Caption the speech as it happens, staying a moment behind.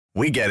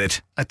We get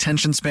it.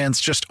 Attention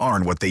spans just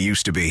aren't what they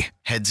used to be.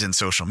 Heads in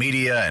social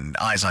media and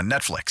eyes on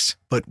Netflix.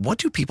 But what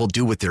do people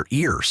do with their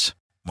ears?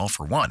 Well,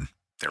 for one,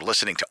 they're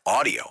listening to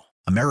audio.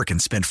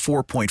 Americans spend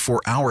 4.4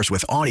 hours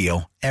with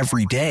audio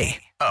every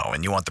day. Oh,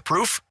 and you want the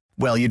proof?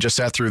 Well, you just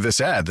sat through this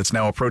ad that's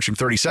now approaching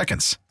 30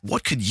 seconds.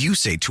 What could you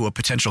say to a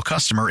potential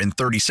customer in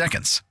 30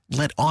 seconds?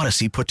 Let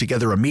Odyssey put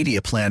together a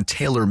media plan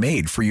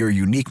tailor-made for your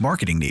unique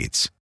marketing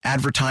needs.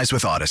 Advertise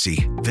with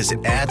Odyssey.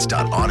 Visit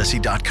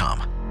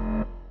ads.odyssey.com.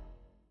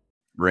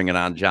 Bringing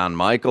on John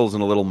Michaels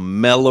in a little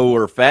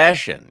mellower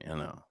fashion,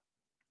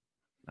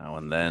 Now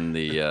and then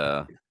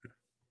the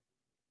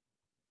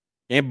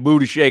can't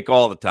booty shake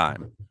all the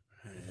time.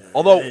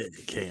 Although you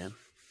can.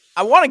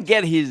 I want to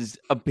get his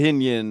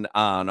opinion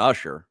on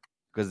Usher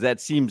because that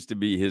seems to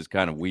be his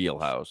kind of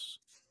wheelhouse.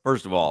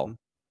 First of all,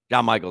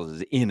 John Michaels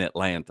is in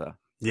Atlanta.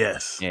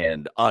 Yes.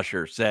 And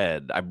Usher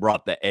said, I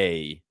brought the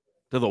A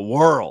to the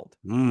world,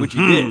 which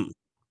he did.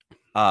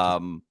 But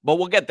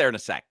we'll get there in a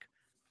sec.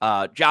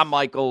 John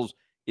Michaels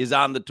is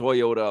on the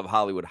Toyota of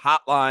Hollywood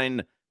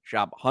hotline.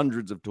 Shop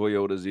hundreds of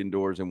Toyotas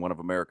indoors in one of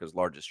America's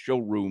largest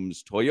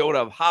showrooms. Toyota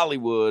of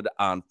Hollywood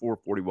on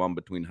 441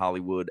 between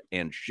Hollywood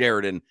and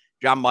Sheridan.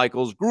 John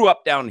Michaels grew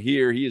up down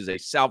here. He is a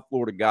South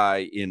Florida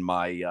guy in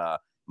my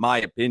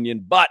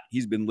opinion, but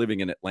he's been living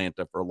in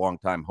Atlanta for a long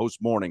time.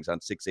 Hosts mornings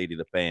on 680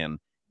 The Fan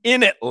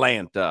in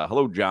Atlanta.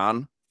 Hello,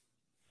 John.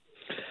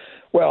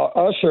 Well,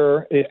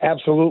 Usher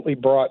absolutely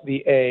brought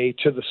the A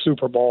to the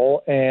Super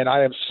Bowl, and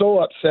I am so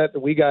upset that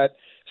we got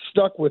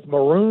stuck with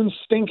Maroon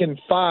stinking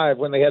 5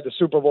 when they had the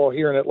Super Bowl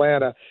here in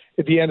Atlanta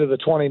at the end of the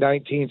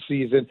 2019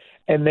 season,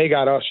 and they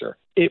got Usher.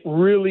 It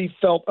really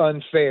felt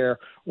unfair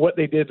what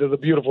they did to the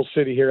beautiful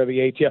city here of the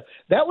ATL.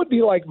 That would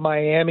be like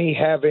Miami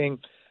having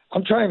 –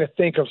 I'm trying to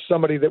think of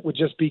somebody that would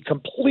just be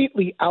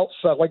completely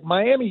outside. Like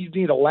Miami, you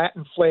need a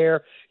Latin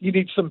flair. You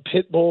need some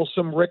Pitbull,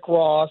 some Rick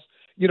Ross.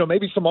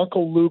 Maybe some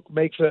Uncle Luke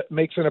makes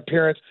an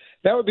appearance.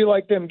 That would be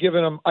like them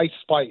giving them Ice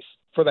Spice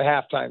for the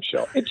halftime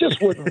show. It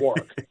just wouldn't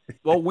work.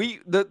 Well,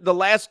 the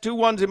last two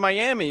ones in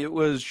Miami, it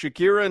was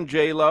Shakira and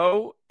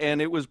J-Lo,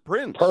 and it was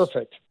Prince.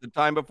 Perfect. The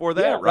time before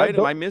that, Yeah, right?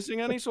 Am I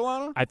missing any,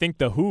 Solana? I think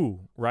The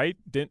Who, right?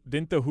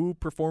 Didn't The Who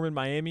perform in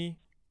Miami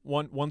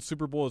one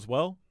Super Bowl as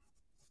well?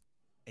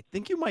 I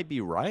think you might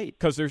be right.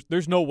 Because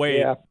there's no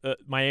way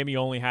Miami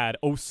only had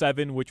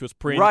 07, which was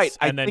Prince, right.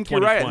 and then 2020.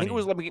 You're right. I think it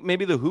was like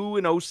maybe The Who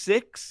in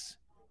 06.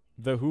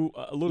 The Who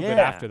a little bit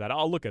after that.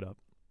 I'll look it up.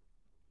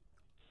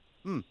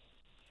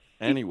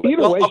 Anyway,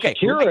 either way, okay.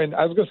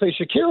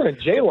 Shakira and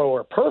J-Lo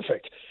are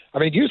perfect. I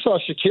mean, you saw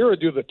Shakira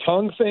do the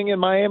tongue thing in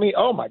Miami.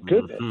 Oh my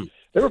goodness,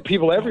 there were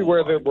people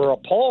everywhere that were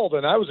appalled,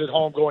 and I was at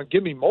home going,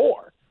 "Give me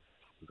more."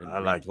 I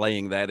like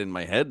playing that in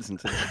my head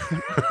since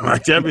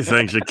like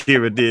everything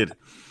Shakira did.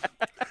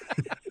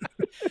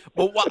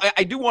 Well,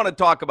 I do want to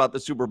talk about the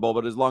Super Bowl,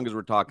 but as long as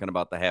we're talking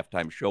about the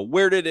halftime show,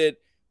 where did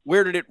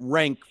it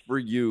rank for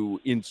you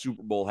in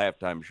Super Bowl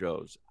halftime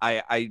shows?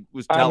 I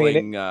was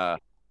telling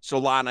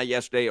Solana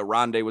yesterday,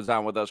 Arande was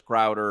on with us,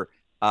 Crowder.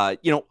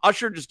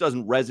 Usher just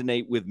doesn't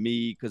resonate with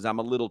me because I'm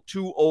a little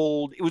too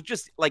old. It was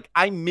just like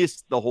I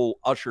missed the whole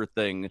Usher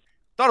thing.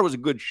 Thought it was a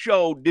good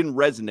show, didn't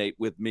resonate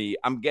with me.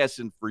 I'm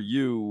guessing for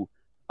you,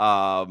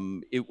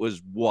 it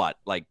was what,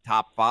 like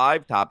top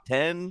 5, top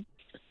 10?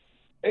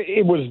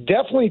 It was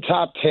definitely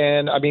top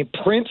 10. I mean,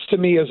 Prince to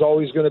me is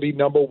always going to be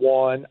number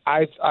one.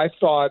 I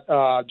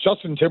thought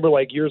Justin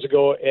Timberlake years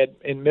ago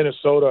in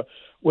Minnesota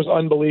was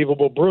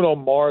unbelievable. Bruno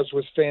Mars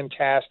was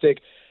fantastic.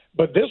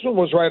 But this one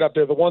was right up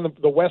there.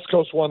 The West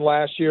Coast one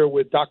last year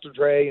with Dr.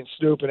 Dre and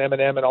Snoop and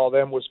Eminem and all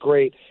them was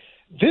great.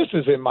 This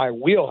is in my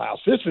wheelhouse.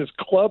 This is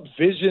Club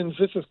Visions.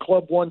 This is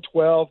Club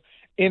 112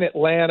 in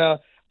Atlanta.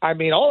 I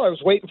mean, all I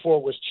was waiting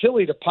for was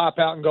Chili to pop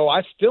out and go,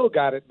 I still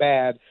got it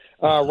bad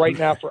right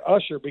now for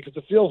Usher, because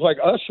it feels like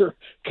Usher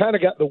kind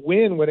of got the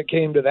win when it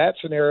came to that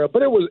scenario.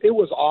 But it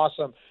was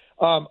awesome.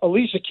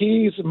 Alicia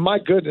Keys, my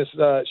goodness,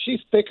 she's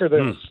thicker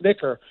than a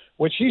Snicker.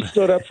 When she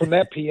stood up from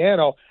that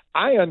piano,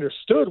 I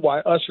understood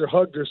why Usher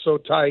hugged her so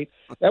tight.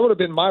 That would have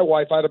been my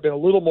wife. I'd have been a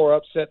little more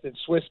upset than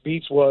Swiss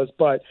Beats was,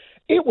 but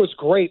it was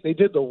great. They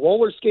did the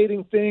roller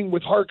skating thing,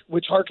 which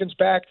harkens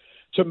back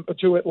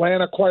to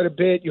Atlanta quite a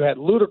bit. You had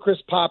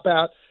Ludacris pop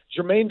out.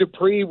 Jermaine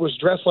Dupri was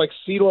dressed like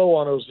CeeLo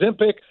on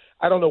Ozempic.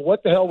 I don't know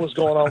what the hell was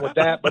going on with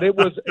that, but it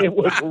was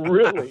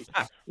really,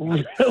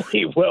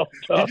 really well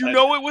done. Did you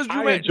know it was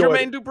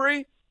Jermaine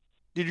Dupri?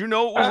 Did you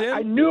know it was him?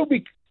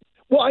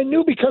 I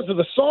knew because of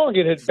the song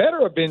it had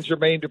better have been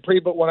Jermaine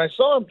Dupri, but when I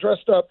saw him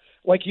dressed up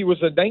like he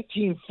was a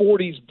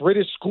 1940s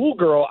British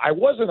schoolgirl, I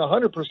wasn't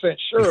 100%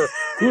 sure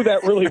who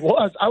that really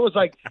was. I was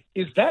like,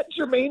 is that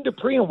Jermaine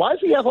Dupri? And why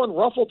does he have on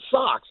ruffled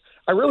socks?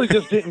 I really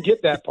just didn't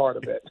get that part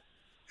of it.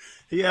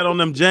 He had on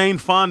them Jane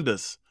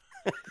Fondas.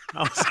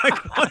 I was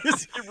like, what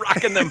is he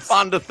rocking them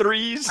Fonda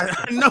 3s?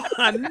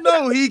 I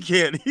know he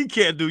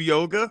can't do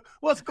yoga.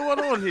 What's going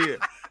on here?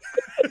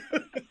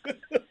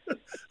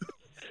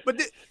 But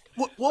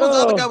what was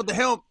the other guy with the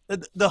helmet?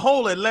 The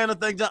whole Atlanta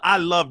thing, I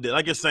loved it.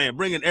 Like you're saying,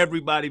 bringing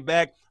everybody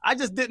back. I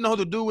just didn't know who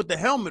the dude with the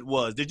helmet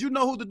was. Did you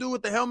know who the dude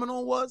with the helmet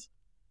on was?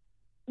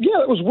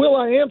 Yeah, it was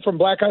Will.i.am from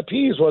Black Eyed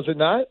Peas, was it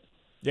not?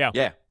 Yeah.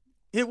 Yeah.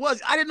 It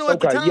was. I didn't know at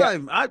the Okay, yeah.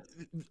 time.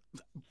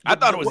 I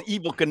thought it was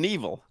Evil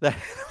Knievel.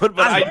 but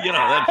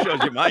that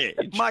shows you my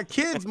age.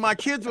 My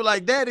kids were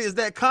like, "Daddy, is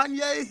that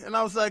Kanye?" And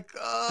I was like,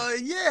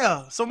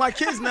 yeah. So my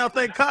kids now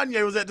think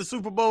Kanye was at the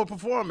Super Bowl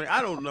performing.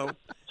 I don't know.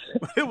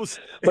 It was.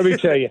 Let me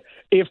tell you,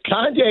 if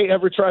Kanye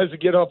ever tries to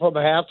get up on the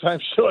halftime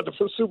show at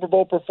the Super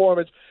Bowl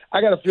performance, I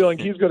got a feeling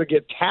he's going to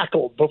get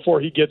tackled before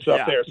he gets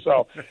up there.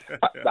 So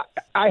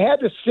I had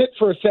to sit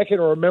for a second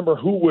to remember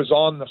who was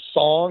on the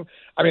song.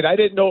 I mean, I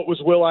didn't know it was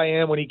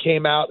Will.i.am when he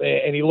came out,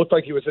 and he looked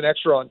like he was an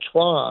extra on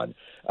Tron.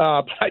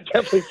 But I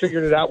definitely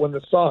figured it out when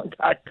the song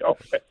got going.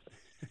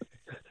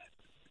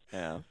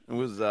 Yeah, it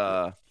was.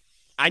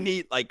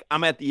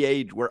 I'm at the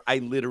age where I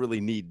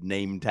literally need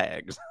name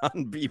tags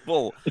on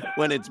people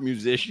when it's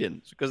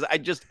musicians because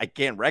I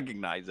can't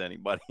recognize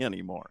anybody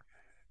anymore.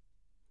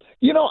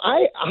 You know,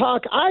 I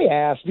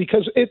asked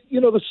because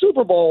the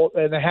Super Bowl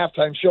and the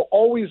halftime show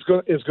always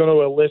is going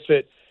to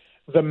elicit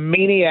the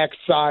maniac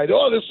side.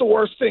 Oh, this is the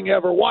worst thing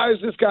ever. Why is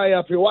this guy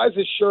up here? Why is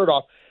his shirt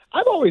off?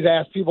 I've always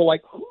asked people,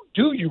 like, who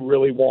do you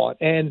really want?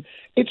 And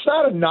it's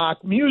not a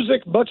knock.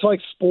 Music, much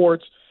like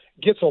sports,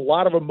 gets a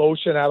lot of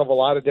emotion out of a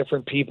lot of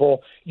different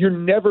people. You're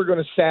never going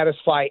to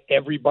satisfy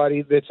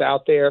everybody that's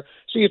out there.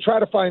 So you try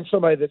to find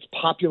somebody that's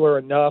popular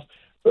enough.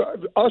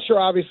 Usher,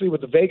 obviously,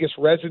 with the Vegas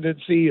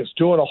residency, is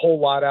doing a whole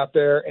lot out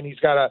there, and he's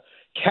got a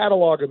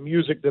catalog of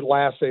music that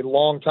lasts a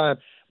long time.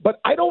 But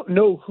I don't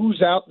know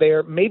who's out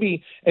there.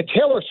 Maybe, and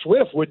Taylor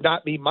Swift would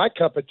not be my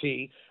cup of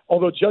tea,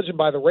 although judging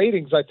by the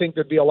ratings, I think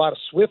there'd be a lot of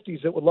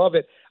Swifties that would love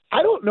it.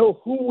 I don't know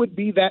who would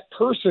be that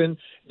person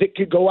that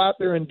could go out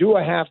there and do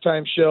a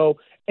halftime show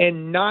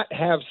and not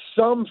have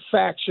some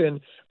faction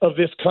of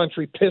this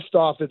country pissed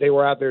off that they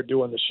were out there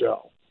doing the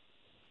show.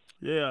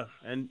 Yeah,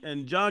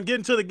 and John,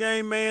 getting to the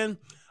game, man.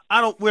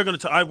 We're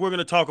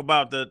gonna talk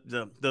about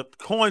the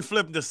coin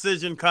flip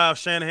decision. Kyle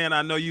Shanahan,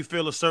 I know you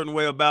feel a certain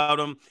way about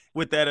him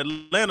with that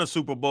Atlanta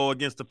Super Bowl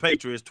against the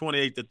Patriots,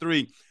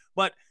 28-3.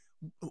 But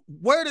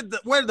where did the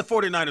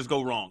 49ers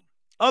go wrong?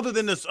 Other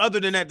than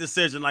that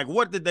decision, like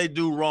what did they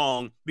do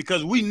wrong?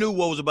 Because we knew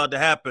what was about to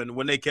happen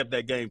when they kept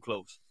that game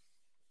close.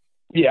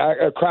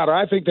 Yeah, Crowder,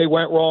 I think they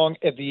went wrong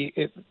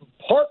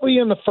partly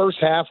in the first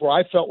half where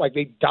I felt like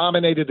they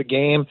dominated the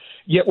game,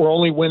 yet we're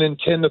only winning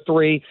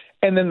 10-3.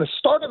 And then the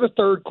start of the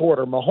third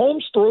quarter,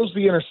 Mahomes throws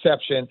the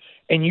interception,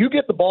 and you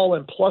get the ball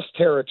in plus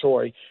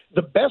territory.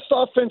 The best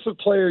offensive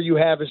player you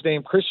have is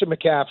named Christian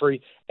McCaffrey,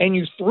 and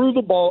you threw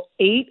the ball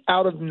 8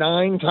 out of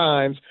 9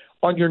 times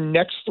on your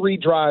next 3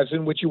 drives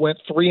in which you went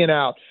 3 and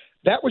out.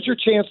 That was your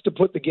chance to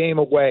put the game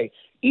away.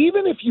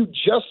 Even if you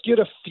just get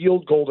a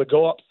field goal to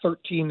go up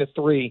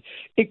 13-3,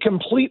 it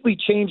completely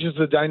changes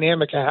the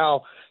dynamic of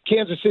how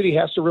Kansas City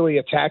has to really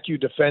attack you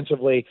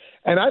defensively.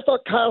 And I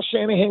thought Kyle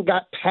Shanahan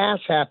got pass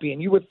happy.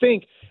 And you would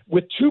think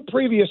with 2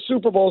 previous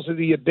Super Bowls that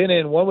he had been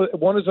in, one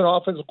as an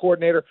offensive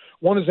coordinator,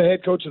 one as a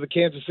head coach of the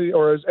Kansas City,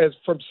 or as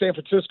from San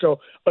Francisco,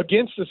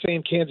 against the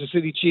same Kansas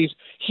City Chiefs,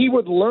 he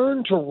would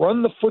learn to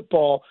run the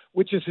football,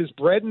 which is his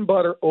bread and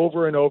butter,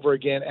 over and over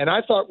again. And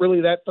I thought really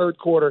that third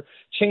quarter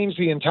changed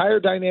the entire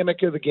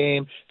dynamic of the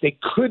game. They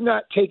could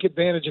not take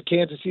advantage of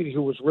Kansas City,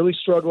 who was really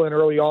struggling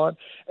early on.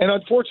 And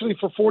unfortunately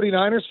for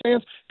 49ers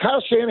fans,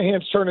 Kyle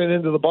Shanahan's turning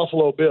into the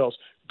Buffalo Bills.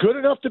 Good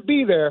enough to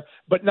be there,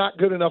 but not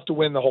good enough to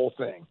win the whole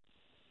thing.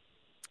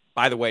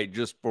 By the way,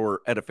 just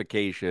for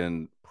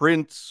edification,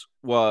 Prince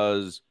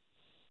was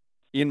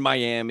in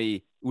Miami.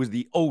 It was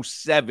the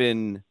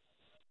 07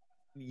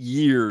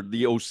 year,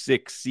 the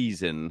 06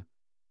 season.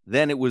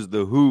 Then it was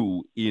the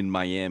Who in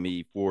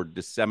Miami for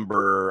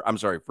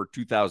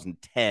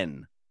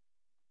 2010.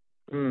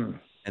 And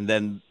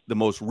then the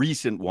most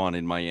recent one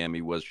in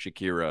Miami was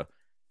Shakira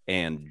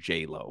and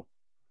J-Lo.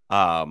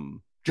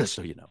 Just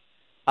so you know.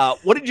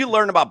 What did you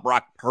learn about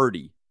Brock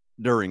Purdy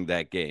during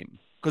that game?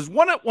 Because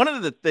one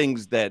of the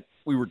things that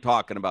we were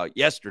talking about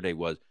yesterday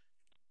was,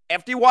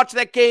 after you watch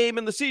that game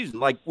in the season,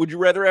 like, would you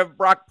rather have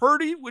Brock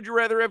Purdy? Would you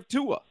rather have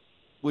Tua?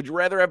 Would you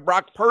rather have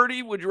Brock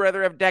Purdy? Would you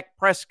rather have Dak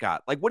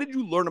Prescott? Like, what did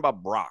you learn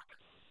about Brock?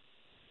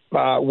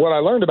 What I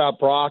learned about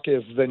Brock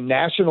is the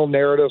national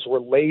narratives were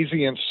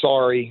lazy and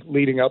sorry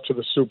leading up to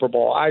the Super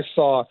Bowl. I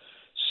saw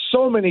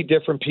so many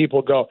different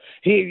people go,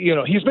 he's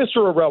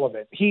Mr.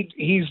 Irrelevant. He's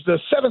the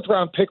 7th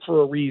round pick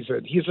for a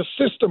reason. He's a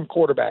system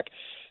quarterback.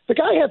 The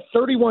guy had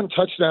 31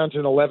 touchdowns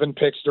and 11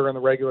 picks during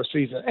the regular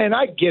season. And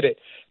I get it.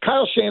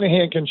 Kyle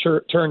Shanahan can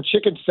turn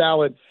chicken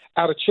salad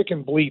out of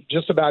chicken bleep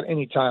just about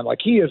any time. Like,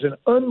 he is an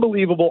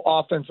unbelievable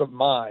offensive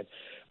mind.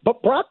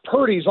 But Brock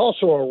Purdy is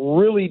also a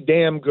really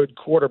damn good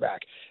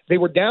quarterback. They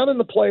were down in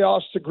the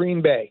playoffs to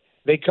Green Bay.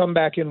 They come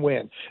back and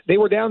win. They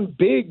were down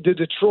big to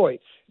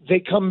Detroit. They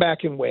come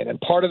back and win. And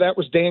part of that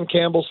was Dan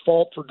Campbell's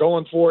fault for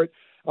going for it.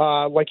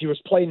 Like he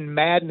was playing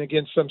Madden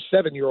against some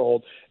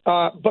 7-year-old.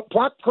 But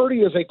Brock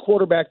Purdy is a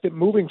quarterback that,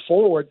 moving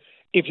forward,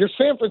 if you're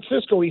San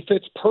Francisco, he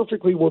fits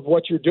perfectly with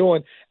what you're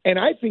doing. And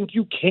I think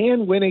you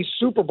can win a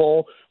Super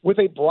Bowl with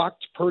a Brock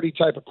Purdy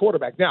type of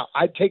quarterback. Now,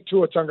 I'd take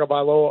Tua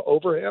Tagovailoa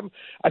over him.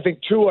 I think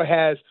Tua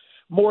has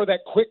more of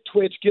that quick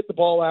twitch, get the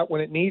ball out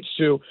when it needs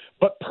to.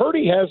 But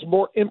Purdy has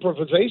more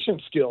improvisation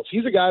skills.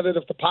 He's a guy that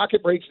if the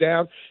pocket breaks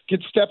down, can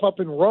step up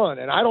and run.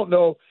 And I don't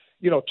know,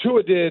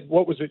 Tua did,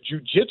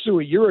 jiu-jitsu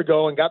a year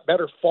ago and got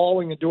better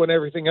falling and doing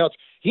everything else.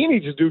 He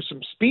needs to do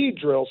some speed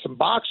drills, some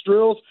box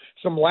drills,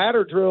 some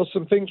ladder drills,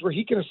 some things where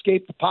he can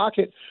escape the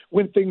pocket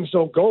when things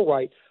don't go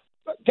right.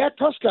 Dak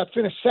Prescott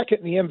finished second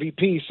in the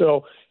MVP,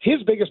 so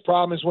his biggest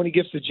problem is when he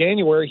gets to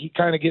January, he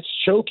kind of gets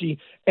choky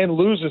and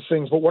loses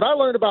things. But what I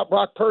learned about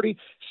Brock Purdy,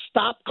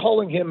 stop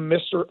calling him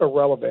Mr.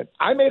 Irrelevant.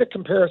 I made a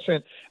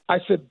comparison. I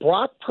said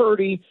Brock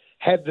Purdy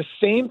had the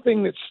same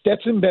thing that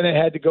Stetson Bennett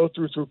had to go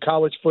through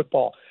college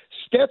football.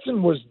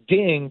 Stetson was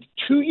dinged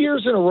 2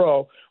 years in a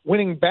row,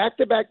 winning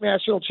back-to-back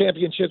national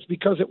championships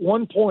because at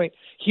one point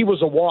he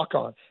was a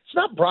walk-on. It's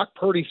not Brock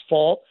Purdy's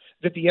fault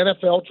that the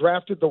NFL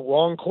drafted the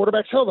wrong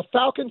quarterbacks. Hell, the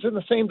Falcons in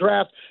the same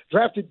draft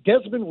drafted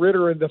Desmond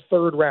Ridder in the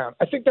third round.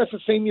 I think that's the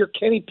same year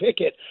Kenny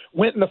Pickett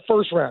went in the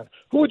first round.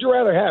 Who would you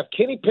rather have,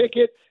 Kenny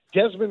Pickett,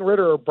 Desmond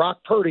Ridder, or Brock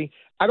Purdy?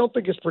 I don't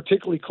think it's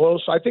particularly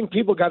close. I think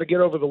people got to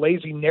get over the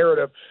lazy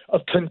narrative of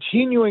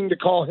continuing to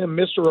call him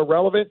Mr.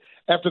 Irrelevant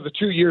after the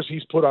 2 years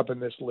he's put up in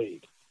this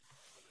league.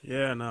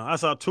 Yeah, no, I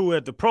saw Tua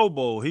at the Pro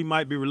Bowl. He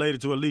might be related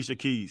to Alicia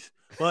Keys.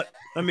 But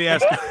let me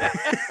ask you.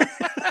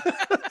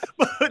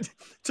 But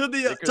to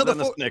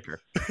the Snicker.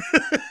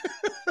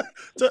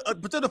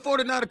 to the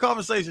 49er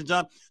conversation,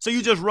 John. So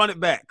you just run it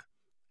back.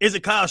 Is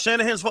it Kyle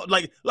Shanahan's fault?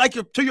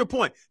 To your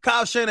point,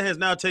 Kyle Shanahan's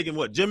now taken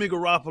Jimmy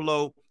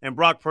Garoppolo and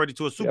Brock Purdy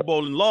to a Super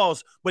Bowl and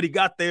lost, but he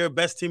got their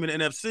best team in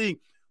the NFC.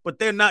 But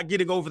they're not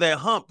getting over that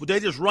hump. Would they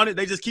just run it?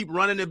 They just keep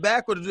running it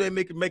back, or do they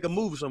make a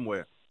move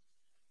somewhere?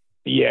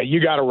 Yeah, you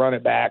got to run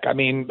it back. I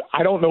mean,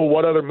 I don't know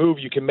what other move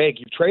you can make.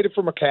 You traded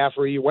for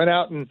McCaffrey. You went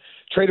out and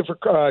traded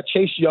for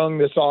Chase Young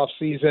this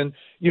offseason.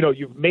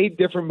 You've made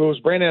different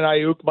moves. Brandon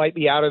Ayuk might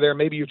be out of there.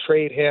 Maybe you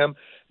trade him.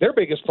 Their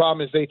biggest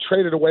problem is they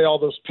traded away all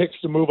those picks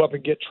to move up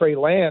and get Trey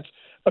Lance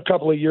a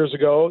couple of years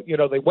ago.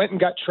 They went and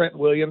got Trent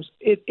Williams.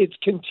 It's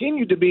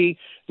continued to be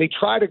they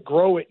try to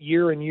grow it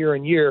year and year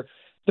and year.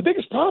 The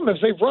biggest problem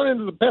is they've run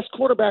into the best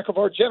quarterback of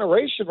our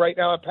generation right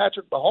now in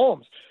Patrick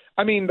Mahomes.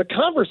 I mean, the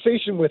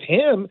conversation with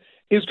him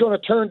is going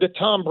to turn to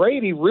Tom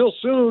Brady real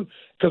soon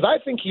because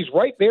I think he's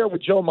right there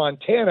with Joe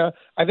Montana.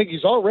 I think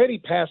he's already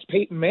past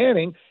Peyton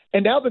Manning,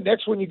 and now the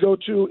next one you go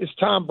to is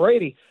Tom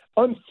Brady.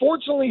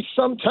 Unfortunately,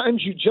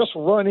 sometimes you just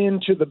run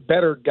into the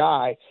better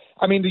guy.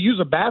 I mean, to use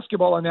a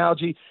basketball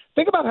analogy,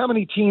 think about how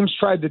many teams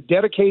tried to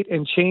dedicate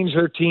and change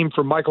their team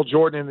from Michael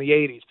Jordan in the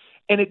 80s.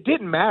 And it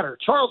didn't matter.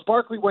 Charles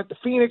Barkley went to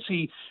Phoenix.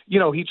 He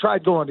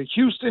tried going to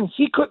Houston.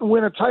 He couldn't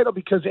win a title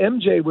because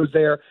MJ was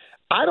there.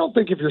 I don't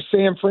think if you're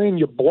San Fran,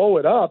 you blow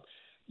it up.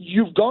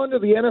 You've gone to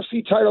the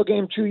NFC title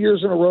game 2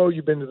 years in a row.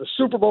 You've been to the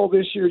Super Bowl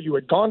this year. You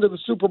had gone to the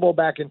Super Bowl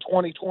back in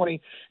 2020.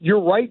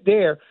 You're right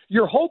there.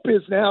 Your hope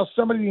is now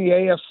somebody in the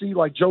AFC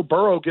like Joe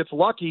Burrow gets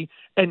lucky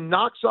and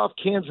knocks off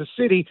Kansas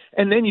City,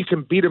 and then you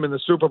can beat them in the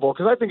Super Bowl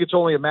because I think it's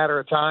only a matter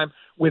of time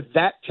with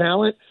that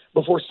talent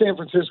before San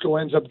Francisco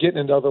ends up getting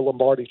another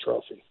Lombardi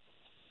trophy.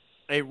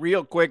 Hey,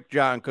 real quick,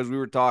 John, because we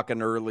were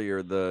talking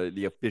earlier,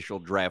 the official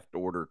draft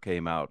order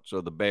came out. So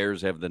the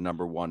Bears have the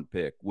number 1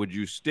 pick. Would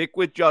you stick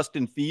with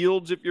Justin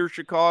Fields if you're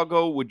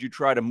Chicago? Would you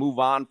try to move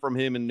on from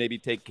him and maybe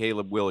take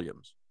Caleb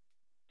Williams?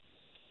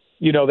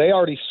 They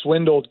already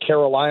swindled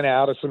Carolina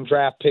out of some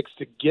draft picks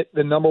to get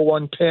the number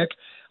 1 pick.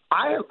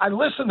 I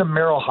listened to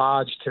Merrill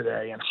Hodge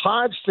today, and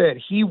Hodge said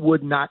he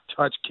would not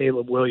touch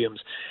Caleb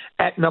Williams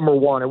at number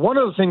 1. And one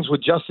of the things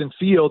with Justin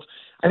Fields,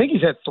 I think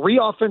he's had 3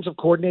 offensive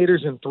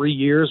coordinators in 3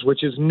 years,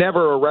 which is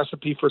never a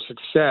recipe for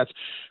success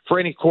for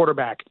any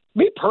quarterback.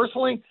 Me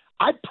personally,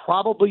 I'd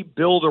probably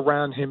build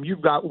around him.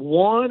 You've got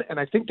 1, and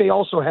I think they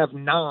also have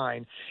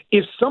 9.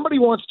 If somebody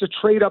wants to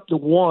trade up to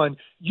 1,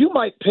 you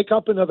might pick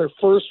up another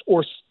first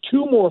or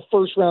 2 more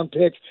first-round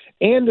picks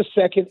and a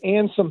second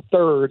and some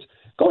thirds.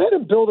 Go ahead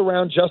and build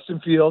around Justin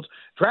Fields,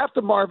 draft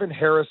a Marvin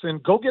Harrison,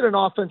 go get an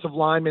offensive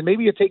lineman.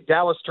 Maybe you take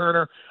Dallas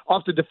Turner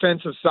off the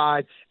defensive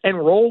side and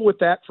roll with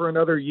that for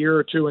another year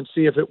or 2 and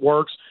see if it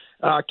works.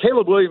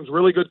 Caleb Williams,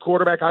 really good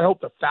quarterback. I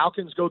hope the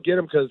Falcons go get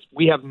him because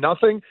we have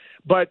nothing.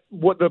 But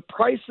what the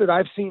price that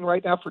I've seen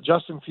right now for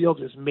Justin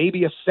Fields is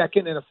maybe a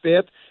 2nd and a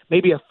 5th,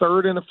 maybe a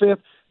 3rd and a 5th.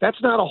 That's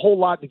not a whole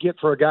lot to get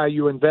for a guy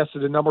you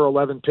invested a number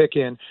 11 pick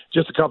in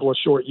just a couple of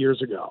short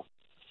years ago.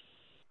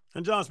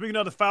 And, John, speaking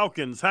of the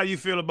Falcons, how you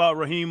feel about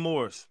Raheem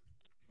Morris?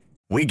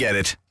 We get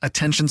it.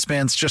 Attention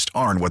spans just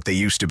aren't what they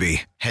used to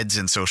be. Heads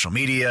in social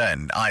media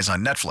and eyes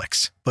on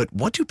Netflix. But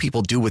what do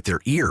people do with their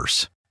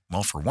ears?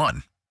 Well, for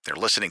one, they're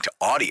listening to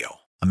audio.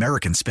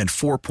 Americans spend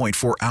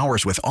 4.4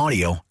 hours with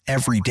audio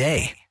every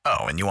day.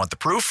 Oh, and you want the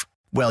proof?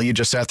 Well, you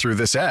just sat through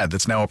this ad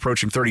that's now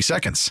approaching 30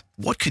 seconds.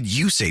 What could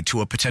you say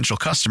to a potential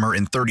customer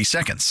in 30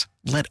 seconds?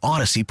 Let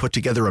Odyssey put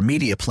together a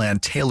media plan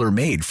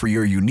tailor-made for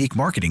your unique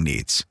marketing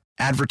needs.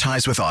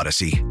 Advertise with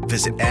Odyssey.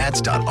 Visit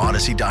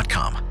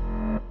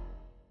ads.odyssey.com.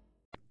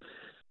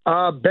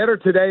 Better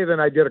today than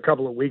I did a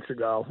couple of weeks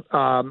ago.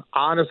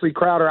 Honestly,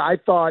 Crowder, I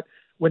thought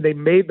when they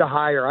made the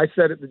hire, I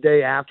said it the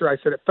day after, I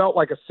said it felt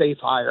like a safe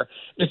hire.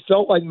 It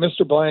felt like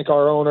Mr. Blank,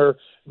 our owner,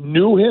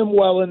 knew him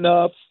well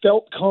enough,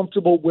 felt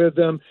comfortable with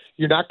him.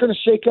 You're not going to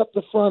shake up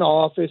the front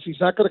office. He's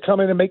not going to come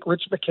in and make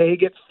Rich McKay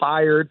get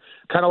fired,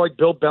 kind of like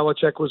Bill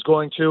Belichick was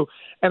going to.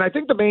 And I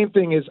think the main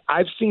thing is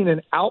I've seen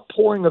an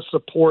outpouring of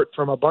support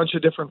from a bunch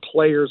of different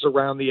players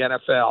around the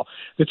NFL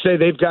that say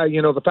they've got,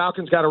 the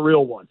Falcons got a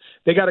real one.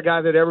 They got a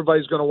guy that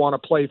everybody's going to want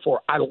to play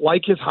for. I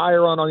like his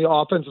hire on the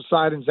offensive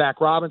side in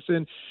Zach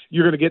Robinson.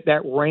 You're going to get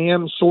that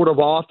Rams sort of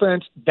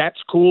offense. That's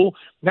cool.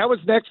 That was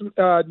next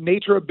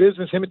nature of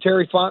business. Him and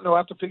Terry Fontenot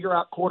have to figure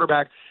out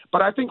quarterback.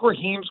 But I think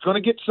Raheem's going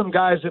to get some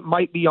guys that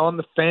might be on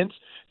the fence.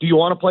 Do you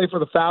want to play for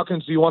the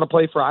Falcons? Do you want to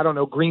play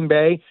for, Green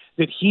Bay?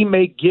 That he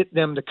may get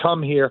them to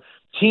come here.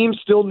 Team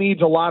still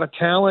needs a lot of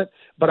talent,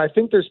 but I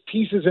think there's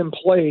pieces in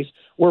place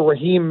where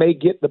Raheem may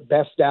get the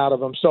best out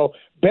of him. So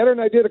better than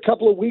I did a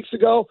couple of weeks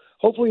ago.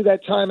 Hopefully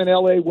that time in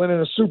L.A.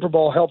 winning a Super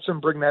Bowl helps him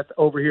bring that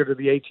over here to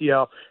the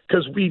ATL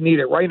because we need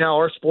it. Right now,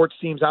 our sports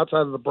teams outside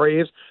of the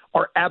Braves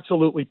are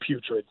absolutely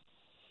putrid.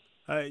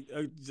 Hey,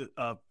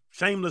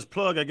 shameless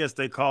plug, I guess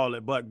they call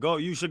it, but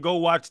you should go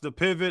watch the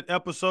Pivot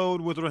episode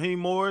with Raheem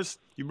Morris.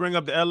 You bring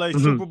up the L.A.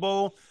 Super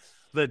Bowl.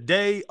 The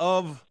day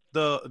of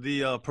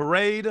the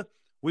parade,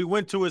 we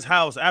went to his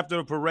house after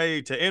the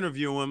parade to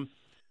interview him.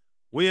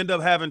 We ended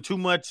up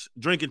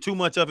drinking too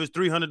much of his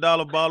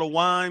 $300 bottle of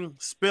wine,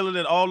 spilling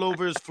it all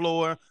over his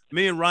floor.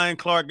 Me and Ryan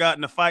Clark got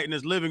in a fight in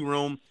his living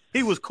room.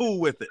 He was cool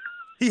with it.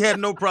 He had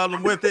no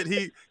problem with it.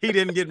 He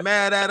didn't get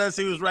mad at us.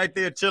 He was right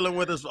there chilling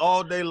with us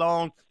all day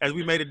long as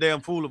we made a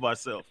damn fool of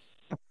ourselves.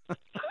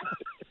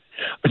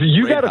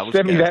 You got to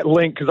send me that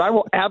link because I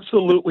will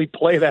absolutely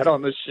play that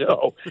on the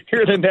show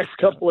here in the next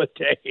couple of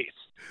days.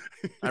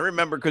 I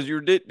remember because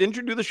didn't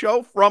you do the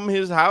show from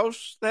his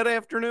house that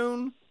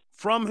afternoon?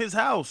 From his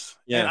house.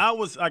 Yeah. And I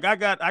was like, I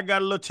got a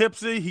little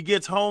tipsy. He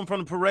gets home from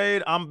the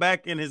parade. I'm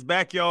back in his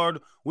backyard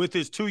with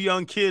his two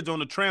young kids on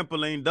the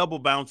trampoline, double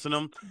bouncing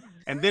them.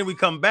 And then we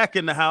come back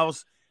in the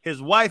house.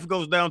 His wife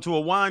goes down to a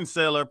wine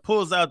cellar,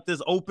 pulls out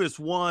this Opus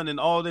One and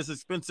all this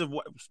expensive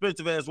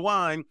ass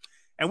wine.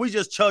 And we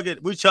just chug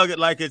it. We chug it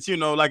like it's,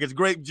 like it's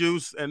grape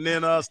juice and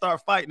then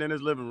start fighting in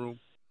his living room.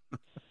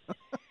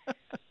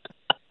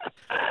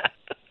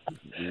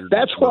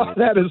 That's why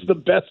that is the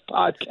best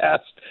podcast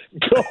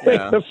going.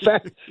 Yeah. The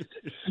fact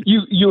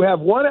you have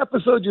one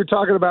episode you're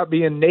talking about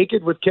being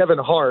naked with Kevin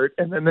Hart,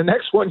 and then the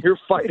next one you're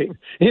fighting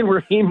in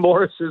Raheem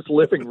Morris's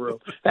living room.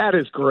 That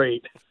is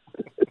great.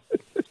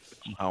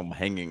 I'm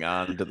hanging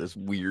on to this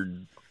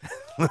weird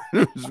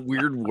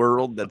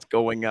world that's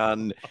going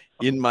on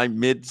in my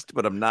midst,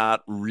 but I'm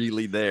not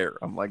really there.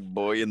 I'm like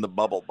boy in the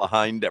bubble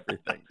behind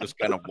everything, just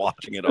kind of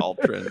watching it all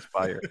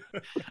transpire.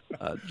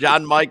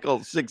 John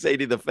Michael,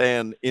 680 The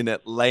Fan in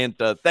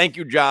Atlanta. Thank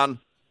you, John.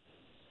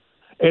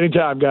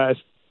 Anytime, guys.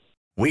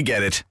 We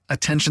get it.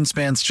 Attention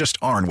spans just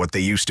aren't what they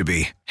used to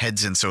be.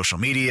 Heads in social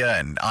media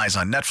and eyes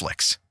on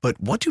Netflix. But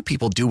what do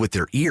people do with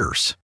their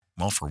ears?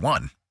 Well, for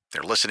one,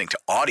 they're listening to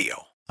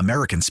audio.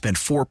 Americans spend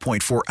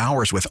 4.4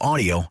 hours with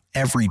audio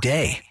every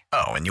day.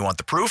 Oh, and you want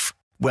the proof?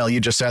 Well, you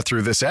just sat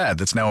through this ad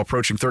that's now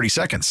approaching 30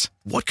 seconds.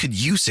 What could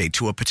you say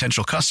to a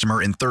potential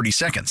customer in 30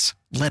 seconds?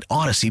 Let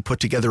Odyssey put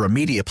together a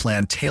media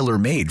plan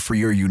tailor-made for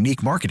your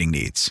unique marketing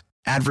needs.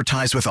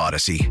 Advertise with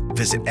Odyssey.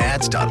 Visit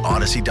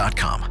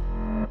ads.odyssey.com.